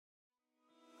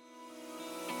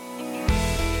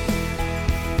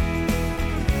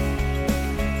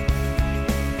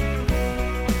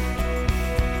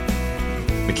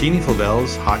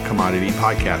McKinney-Flavel's Hot Commodity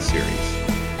Podcast Series,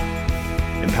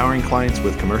 empowering clients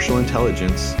with commercial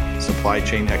intelligence, supply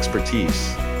chain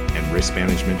expertise, and risk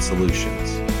management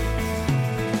solutions.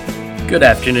 Good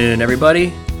afternoon, everybody.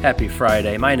 Happy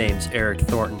Friday. My name's Eric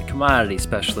Thornton, commodity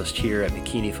specialist here at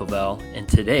McKinney-Flavel, and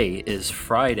today is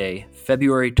Friday,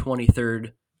 February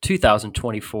 23rd,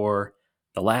 2024,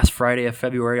 the last Friday of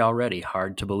February already.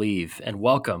 Hard to believe. And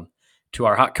welcome to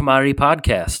our Hot Commodity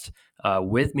Podcast.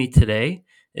 With me today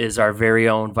is our very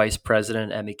own Vice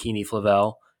President at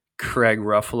McKinney-Flavel, Craig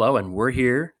Ruffalo, and we're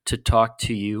here to talk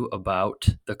to you about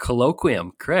the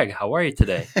Colloquium. Craig, how are you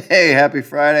today? Hey, happy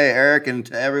Friday, Eric, and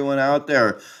to everyone out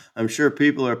there. I'm sure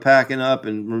people are packing up,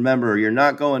 and remember, you're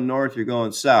not going north, you're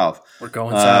going south. We're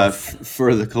going south.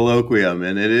 For the Colloquium,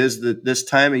 and it is this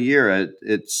time of year.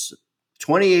 It's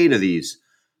 28 of these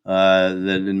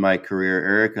that in my career,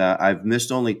 Eric. I've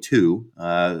missed only two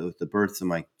with the births of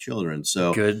my children.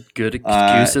 So good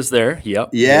excuses there. Yep.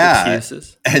 Yeah. Good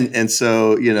excuses. And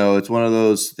so, it's one of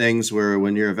those things where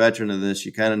when you're a veteran of this,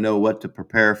 you kind of know what to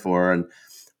prepare for. And,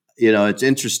 it's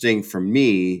interesting for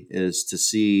me is to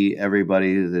see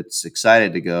everybody that's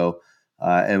excited to go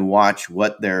and watch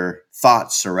what their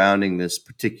thoughts surrounding this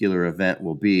particular event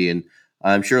will be. And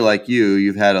I'm sure like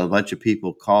you've had a bunch of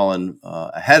people calling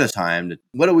ahead of time.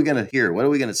 What are we going to hear? What are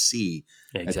we going to see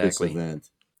at this event?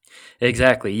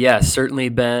 Exactly. Yeah, certainly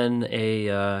been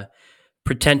a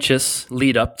pretentious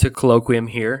lead up to Colloquium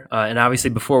here. And obviously,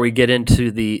 before we get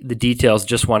into the details,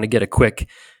 just want to get a quick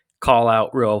call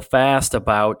out real fast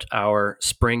about our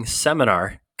spring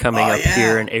seminar coming up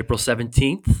here on April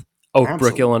 17th, Oak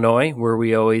Brook, Illinois, where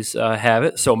we always have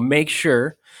it. So make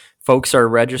sure folks are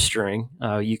registering.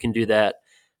 You can do that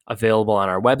available on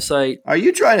our website. Are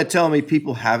you trying to tell me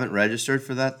people haven't registered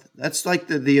for that? That's like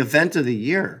the event of the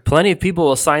year. Plenty of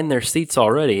people assign their seats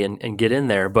already and get in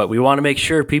there, but we want to make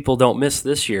sure people don't miss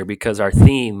this year because our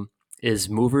theme is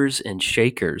movers and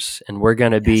shakers, and we're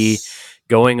going to be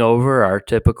going over our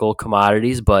typical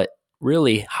commodities, but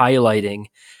really highlighting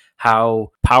how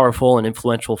powerful and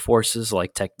influential forces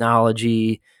like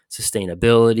technology,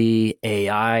 sustainability,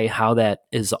 AI, how that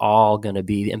is all going to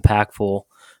be impactful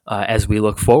as we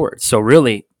look forward. So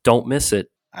really, don't miss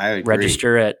it. I agree.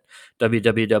 Register at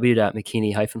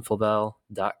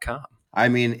www.mckinney-flavel.com. I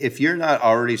mean, if you're not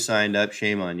already signed up,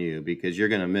 shame on you because you're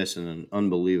going to miss an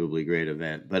unbelievably great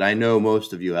event. But I know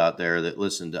most of you out there that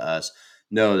listen to us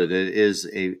know that it is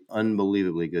a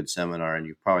unbelievably good seminar and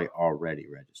you've probably already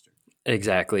registered.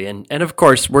 Exactly. And of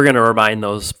course, we're going to remind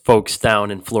those folks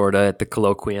down in Florida at the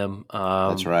Colloquium.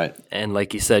 That's right. And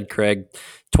like you said, Craig,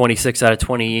 26 out of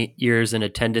 28 years in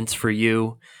attendance for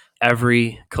you.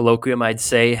 Every Colloquium, I'd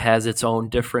say, has its own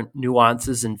different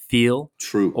nuances and feel.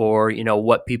 True. Or,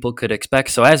 what people could expect.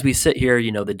 So as we sit here,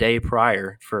 the day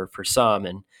prior for some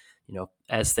and,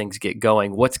 as things get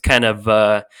going, what's kind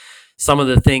of some of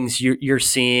the things you're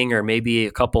seeing or maybe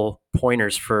a couple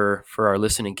pointers for our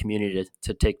listening community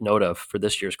to take note of for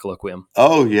this year's Colloquium?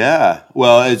 Oh, yeah.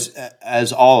 Well,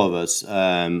 as all of us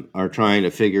are trying to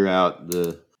figure out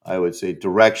I would say,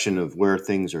 direction of where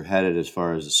things are headed as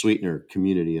far as the sweetener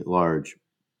community at large.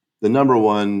 The number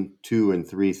 1, 2, and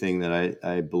 3 thing that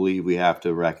I believe we have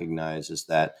to recognize is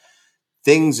that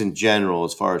things in general,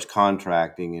 as far as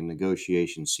contracting and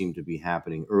negotiations, seem to be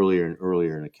happening earlier and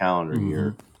earlier in a calendar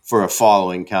year for a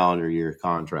following calendar year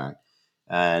contract.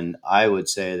 And I would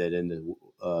say that in the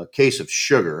case of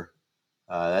sugar,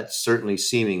 that's certainly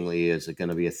seemingly is going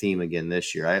to be a theme again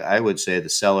this year. I would say the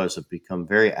sellers have become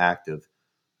very active.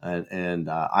 And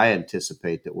I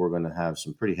anticipate that we're going to have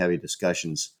some pretty heavy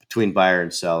discussions between buyer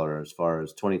and seller as far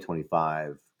as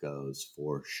 2025 goes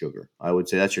for sugar. I would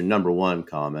say that's your number 1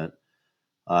 comment.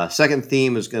 Second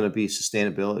theme is going to be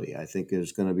sustainability. I think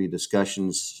there's going to be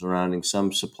discussions surrounding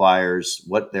some suppliers,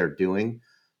 what they're doing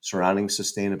surrounding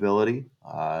sustainability,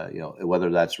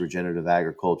 whether that's regenerative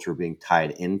agriculture being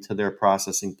tied into their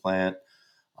processing plant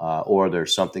or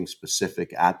there's something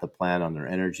specific at the plant on their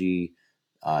energy.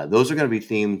 Those are going to be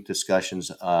themed discussions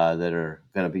that are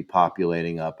going to be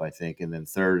populating up, I think. And then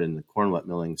third, in the corn wet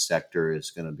milling sector is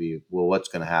going to be, what's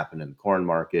going to happen in the corn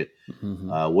market?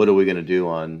 What are we going to do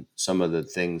on some of the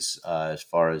things as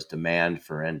far as demand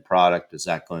for end product? Is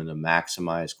that going to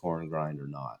maximize corn grind or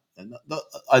not? And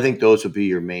I think those would be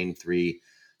your main 3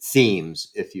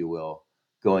 themes, if you will,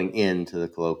 going into the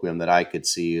Colloquium that I could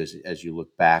see as you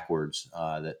look backwards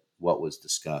that what was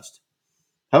discussed.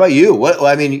 How about you?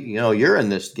 You're in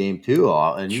this game too,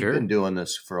 and you've been doing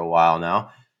this for a while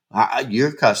now.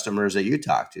 Your customers that you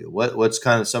talk to, what's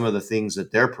kind of some of the things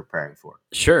that they're preparing for?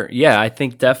 Sure. Yeah, I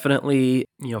think definitely,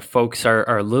 folks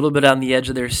are a little bit on the edge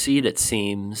of their seat, it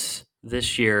seems,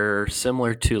 this year,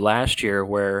 similar to last year,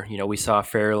 where we saw a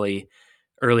fairly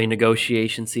early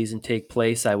negotiation season take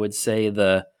place. I would say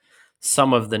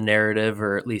some of the narrative,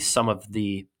 or at least some of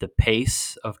the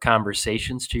pace of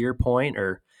conversations, to your point,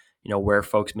 or where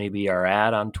folks maybe are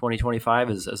at on 2025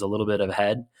 is a little bit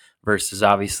ahead versus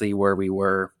obviously where we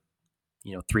were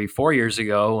 3-4 years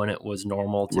ago, when it was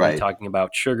normal to be Right. talking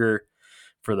about sugar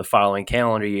for the following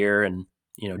calendar year and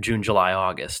June, July,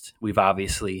 August. We've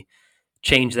obviously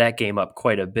changed that game up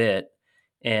quite a bit.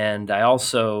 And I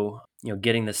also,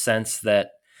 getting the sense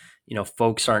that,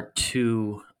 folks aren't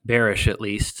too bearish, at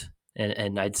least.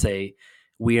 And I'd say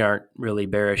we aren't really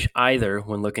bearish either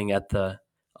when looking at the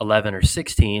 11 or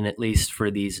 16, at least for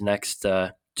these next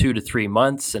 2 to 3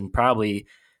 months, and probably,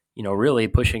 really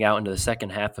pushing out into the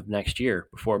second half of next year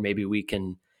before maybe we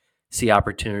can see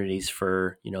opportunities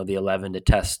for, the 11 to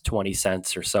test 20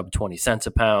 cents or sub 20 cents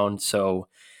a pound. So,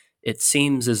 it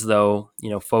seems as though,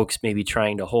 folks maybe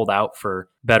trying to hold out for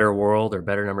better world or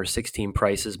better number 16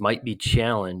 prices might be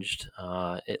challenged,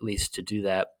 at least to do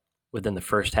that within the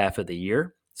first half of the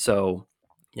year. So,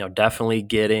 definitely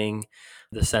getting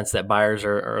the sense that buyers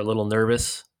are a little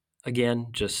nervous again,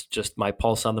 just my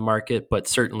pulse on the market. But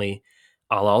certainly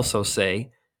I'll also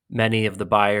say many of the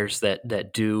buyers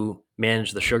that do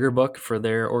manage the sugar book for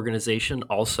their organization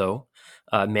also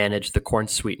manage the corn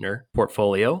sweetener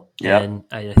portfolio. Yep. And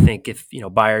I think if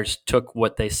buyers took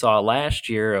what they saw last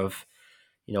year of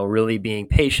really being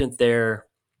patient there,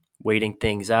 waiting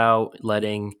things out,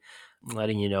 letting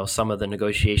some of the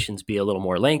negotiations be a little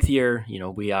more lengthier.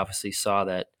 We obviously saw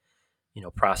that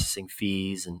processing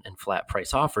fees and flat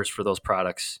price offers for those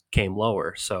products came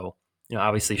lower. So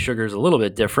obviously sugar is a little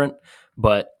bit different,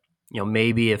 but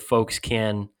maybe if folks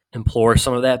can implore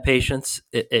some of that patience,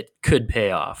 it could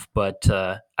pay off. But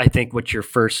I think what your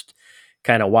first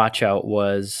kind of watch out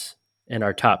was in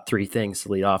our top three things to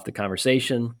lead off the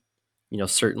conversation.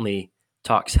 Certainly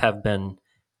talks have been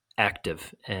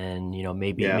active, and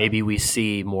maybe Yeah. we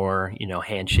see more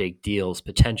handshake deals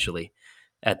potentially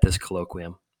at this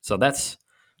colloquium. So that's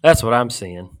what I'm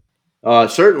seeing.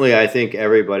 Certainly, I think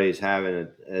everybody's having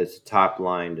a top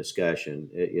line discussion.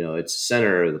 It's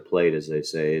center of the plate, as they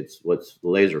say. It's what's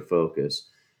laser focus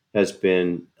has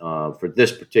been for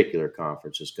this particular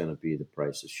conference is going to be the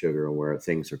price of sugar and where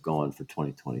things are going for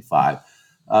 2025.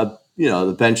 The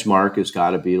benchmark has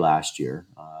got to be last year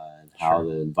and how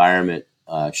Sure. the environment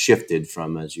shifted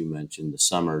from, as you mentioned, the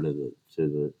summer to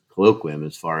the colloquium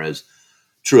as far as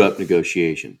true up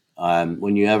negotiation.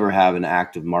 When you ever have an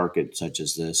active market such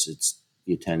as this,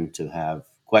 you tend to have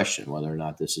question whether or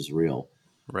not this is real.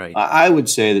 Right. I would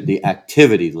say that the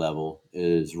activity level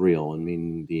is real. I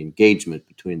mean, the engagement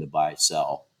between the buy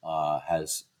sell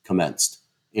has commenced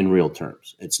in real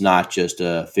terms. It's not just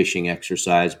a fishing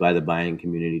exercise by the buying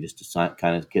community just to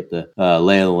kind of get the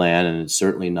lay of the land, and it's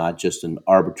certainly not just an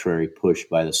arbitrary push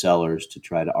by the sellers to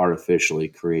try to artificially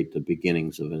create the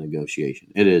beginnings of a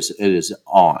negotiation. It is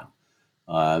on,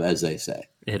 as they say.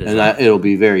 It is. And it'll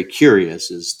be very curious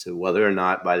as to whether or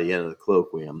not by the end of the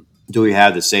colloquium, do we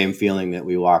have the same feeling that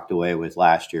we walked away with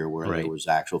last year where Right. there was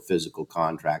actual physical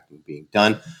contracting being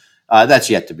done? That's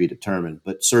yet to be determined.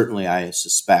 But certainly I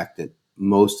suspect that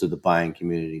most of the buying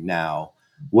community now,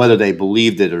 whether they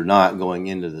believed it or not going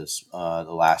into this the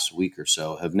last week or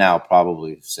so, have now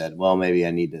probably said, well, maybe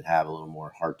I need to have a little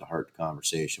more heart-to-heart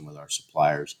conversation with our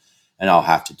suppliers. And I'll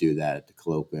have to do that at the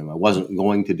colloquium. I wasn't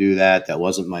going to do that. That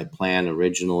wasn't my plan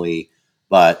originally,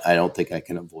 but I don't think I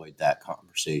can avoid that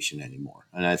conversation anymore.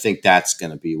 And I think that's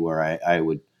going to be where I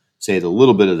would say the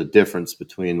little bit of the difference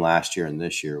between last year and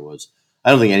this year was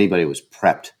I don't think anybody was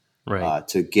prepped Right.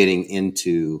 to getting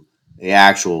into the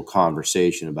actual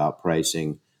conversation about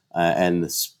pricing and the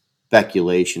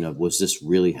speculation of was this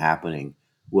really happening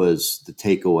was the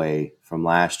takeaway from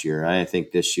last year. And I think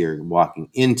this year, walking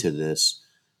into this,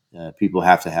 people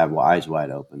have to have eyes wide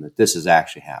open that this is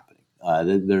actually happening.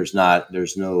 There's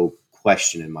no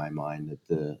question in my mind that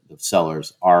the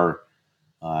sellers are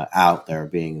out there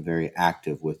being very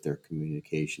active with their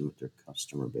communication with their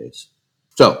customer base.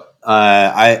 So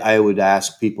I would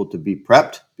ask people to be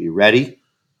prepped, be ready,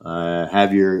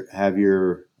 have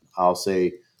your I'll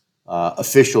say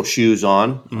official shoes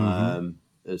on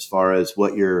Mm-hmm. as far as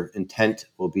what your intent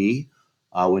will be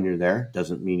when you're there.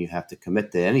 Doesn't mean you have to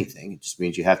commit to anything. It just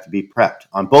means you have to be prepped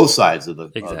on both sides of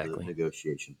the Exactly.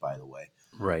 negotiation. By the way,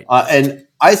 Right. and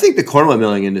I think the corn wet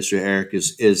milling industry, Eric,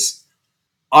 is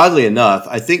oddly enough,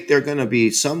 I think they're going to be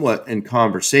somewhat in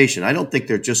conversation. I don't think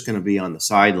they're just going to be on the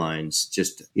sidelines,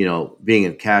 just being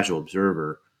a casual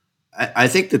observer. I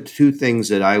think the two things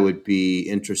that I would be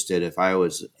interested if I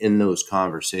was in those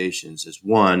conversations is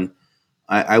one,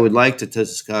 I would like to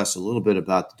discuss a little bit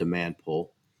about the demand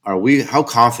pull. How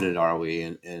confident are we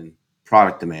in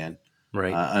product demand?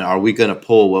 Right. And are we going to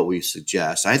pull what we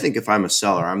suggest? I think if I'm a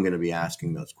seller, I'm going to be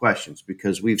asking those questions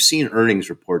because we've seen earnings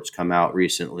reports come out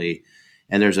recently,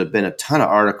 and there's been a ton of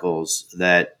articles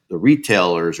that the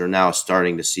retailers are now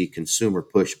starting to see consumer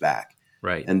pushback.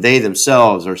 Right. And they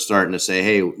themselves are starting to say,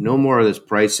 hey, no more of this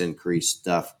price increase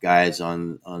stuff, guys,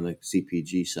 on the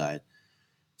CPG side.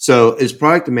 So is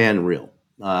product demand real?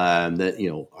 Are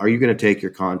you going to take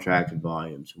your contracted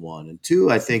volumes? One and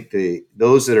two, I think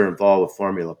those that are involved with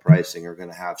formula pricing are going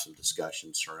to have some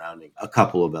discussions surrounding a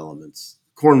couple of elements.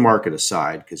 Corn market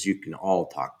aside, because you can all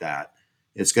talk that,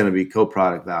 it's going to be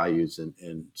co-product values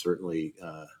and certainly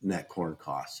net corn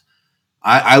costs.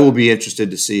 I will be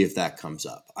interested to see if that comes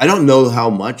up. I don't know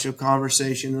how much of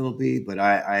conversation it'll be, but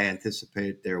I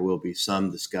anticipate there will be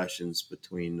some discussions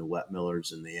between the wet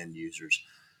millers and the end users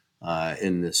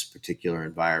in this particular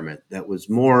environment that was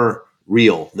more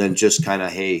real than just kind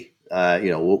of, hey,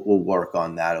 we'll work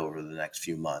on that over the next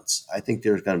few months. I think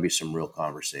there's going to be some real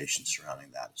conversations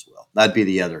surrounding that as well. That'd be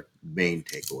the other main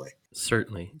takeaway.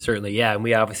 Certainly. Yeah. And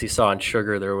we obviously saw in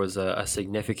sugar there was a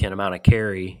significant amount of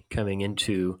carry coming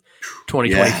into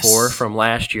 2024 from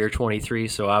last year, 23.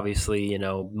 So obviously,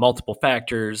 multiple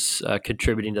factors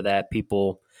contributing to that.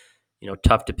 People,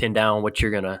 tough to pin down what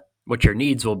your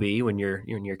needs will be when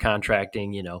you're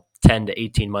contracting, 10 to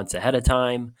 18 months ahead of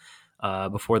time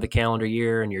before the calendar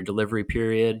year and your delivery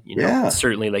period.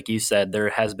 Certainly, like you said, there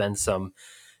has been some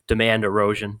demand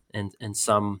erosion and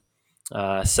some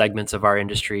segments of our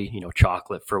industry,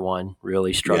 chocolate for one,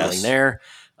 really struggling there.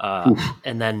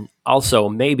 And then also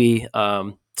maybe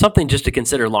something just to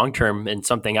consider long-term, and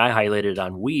something I highlighted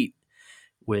on wheat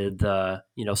with,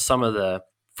 some of the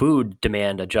food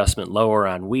demand adjustment lower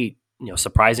on wheat,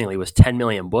 surprisingly was 10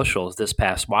 million bushels this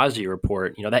past WASDE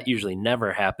report. That usually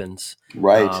never happens.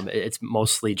 Right. It's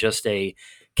mostly just a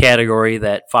category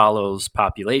that follows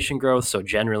population growth. So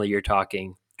generally you're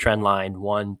talking trend line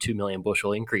 1-2 million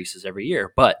bushel increases every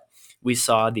year. But we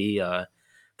saw the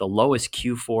lowest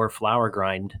Q4 flour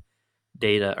grind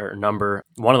data or number,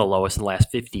 one of the lowest in the last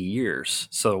 50 years.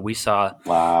 So we saw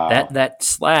that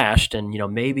slashed, and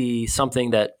maybe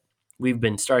something that we've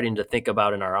been starting to think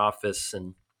about in our office,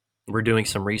 and we're doing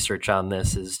some research on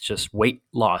this, is just weight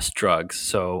loss drugs.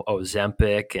 So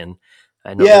Ozempic, and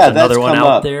I know there's another one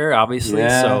out there, obviously.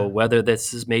 Yeah. So whether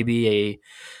this is maybe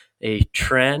a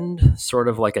trend, sort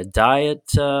of like a diet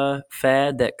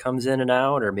fad that comes in and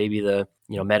out, or maybe the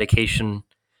medication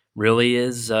really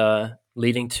is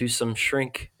leading to some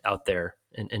shrink out there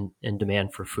in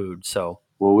demand for food. So,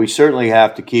 well, we certainly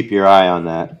have to keep your eye on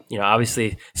that.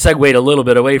 Obviously segued a little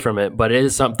bit away from it, but it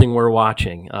is something we're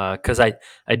watching because I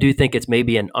do think it's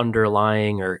maybe an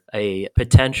underlying or a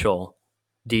potential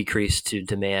decrease to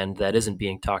demand that isn't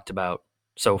being talked about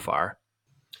so far.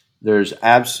 There's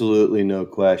absolutely no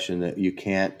question that you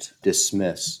can't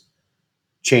dismiss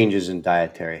changes in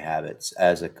dietary habits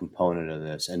as a component of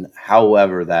this. And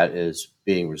however that is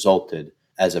being resulted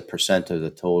as a percent of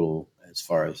the total, as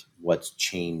far as what's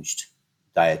changed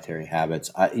dietary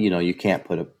habits, you can't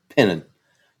put a pin and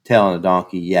tail on a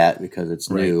donkey yet because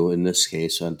it's new in this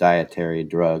case on dietary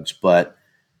drugs, but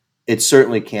it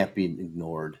certainly can't be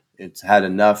ignored. It's had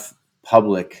enough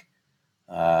public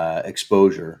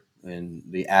exposure in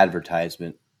the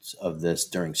advertisements of this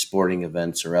during sporting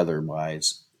events or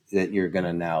otherwise that you're going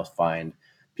to now find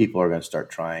people are going to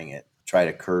start trying it, try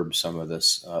to curb some of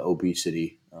this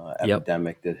obesity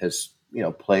epidemic that has,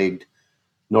 plagued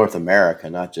North America,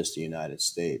 not just the United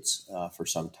States, for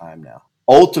some time now.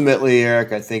 Ultimately,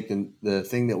 Eric, I think the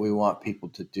thing that we want people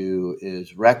to do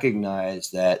is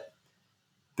recognize that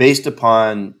based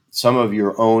upon some of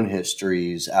your own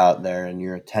histories out there and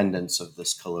your attendance of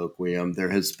this colloquium, there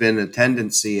has been a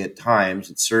tendency at times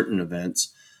at certain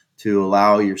events to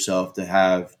allow yourself to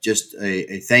have just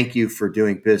a thank you for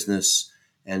doing business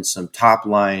and some top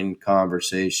line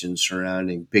conversations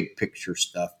surrounding big picture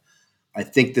stuff. I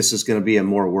think this is going to be a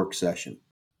more work session.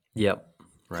 Yep.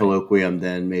 Colloquium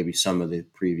than maybe some of the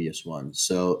previous ones.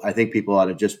 So I think people ought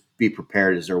to just be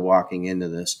prepared as they're walking into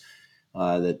this,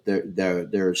 that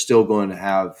they're still going to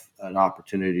have an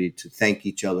opportunity to thank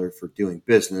each other for doing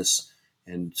business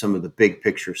and some of the big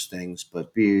picture things,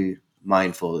 but be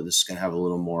mindful that this is going to have a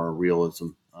little more realism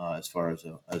as far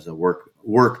as a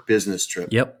work business trip.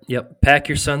 Yep. Pack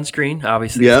your sunscreen.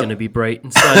 Obviously, it's going to be bright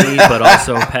and sunny, but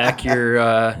also pack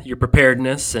your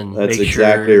preparedness and that's make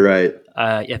exactly sure, right.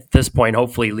 At this point,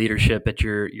 hopefully, leadership at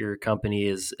your company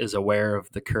is aware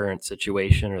of the current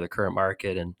situation or the current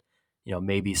market, and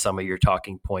maybe some of your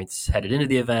talking points headed into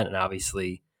the event, and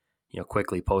obviously,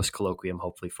 quickly post colloquium.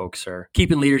 Hopefully folks are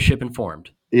keeping leadership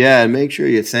informed. Yeah, and make sure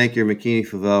you thank your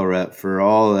McKinney-Favell rep for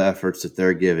all the efforts that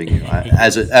they're giving you.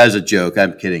 As a joke,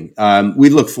 I'm kidding. We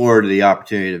look forward to the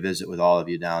opportunity to visit with all of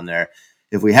you down there.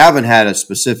 If we haven't had a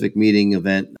specific meeting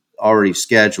event already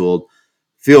scheduled,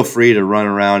 feel free to run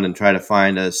around and try to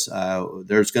find us.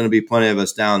 There's going to be plenty of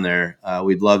us down there.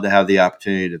 We'd love to have the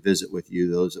opportunity to visit with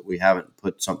you, those that we haven't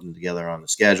put something together on the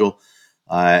schedule.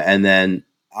 And then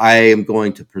I am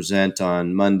going to present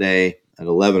on Monday at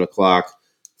 11 o'clock.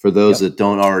 For those that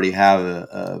don't already have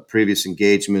a previous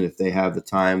engagement, if they have the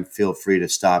time, feel free to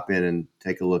stop in and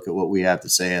take a look at what we have to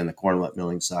say on the corn wet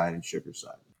milling side and sugar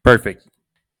side. Perfect.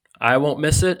 I won't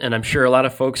miss it, and I'm sure a lot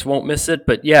of folks won't miss it.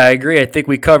 But yeah, I agree. I think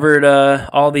we covered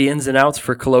all the ins and outs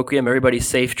for colloquium. Everybody's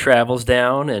safe travels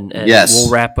down, and yes,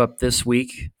 we'll wrap up this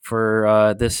week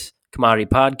for this commodity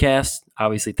podcast.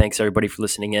 Obviously, thanks everybody for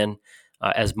listening in.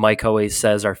 As Mike always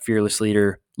says, our fearless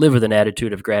leader, live with an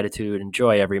attitude of gratitude,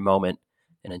 enjoy every moment.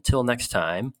 And until next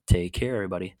time, take care,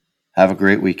 everybody. Have a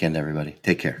great weekend, everybody.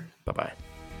 Take care. Bye-bye.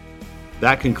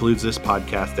 That concludes this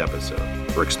podcast episode.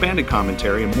 For expanded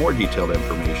commentary and more detailed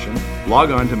information, log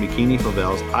on to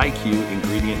McKinney-Favell's IQ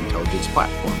Ingredient Intelligence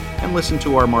platform and listen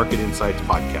to our Market Insights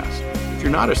podcast. If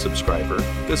you're not a subscriber,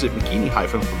 visit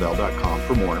McKinney-Favell.com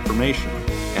for more information.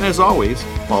 And as always,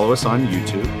 follow us on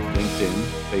YouTube, LinkedIn,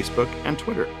 Facebook, and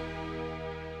Twitter.